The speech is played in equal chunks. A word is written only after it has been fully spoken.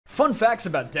Fun facts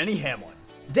about Denny Hamlin.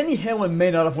 Denny Hamlin may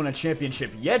not have won a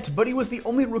championship yet, but he was the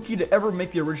only rookie to ever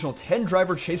make the original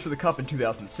 10-driver chase for the Cup in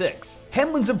 2006.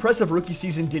 Hamlin's impressive rookie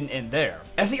season didn't end there,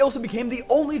 as he also became the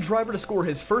only driver to score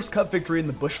his first Cup victory in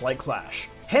the Busch Light Clash.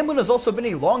 Hamlin has also been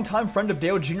a longtime friend of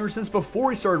Dale Jr. since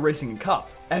before he started racing in Cup,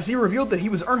 as he revealed that he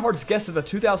was Earnhardt's guest at the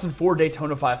 2004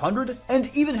 Daytona 500, and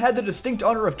even had the distinct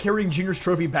honor of carrying Jr.'s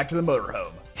trophy back to the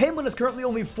motorhome. Hamlin is currently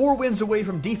only 4 wins away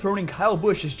from dethroning Kyle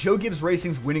Busch as Joe Gibbs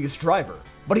Racing's winningest driver,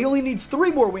 but he only needs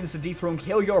 3 more wins to dethrone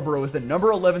Cale Yarborough as the number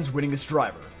 11's winningest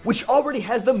driver, which already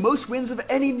has the most wins of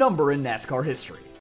any number in NASCAR history.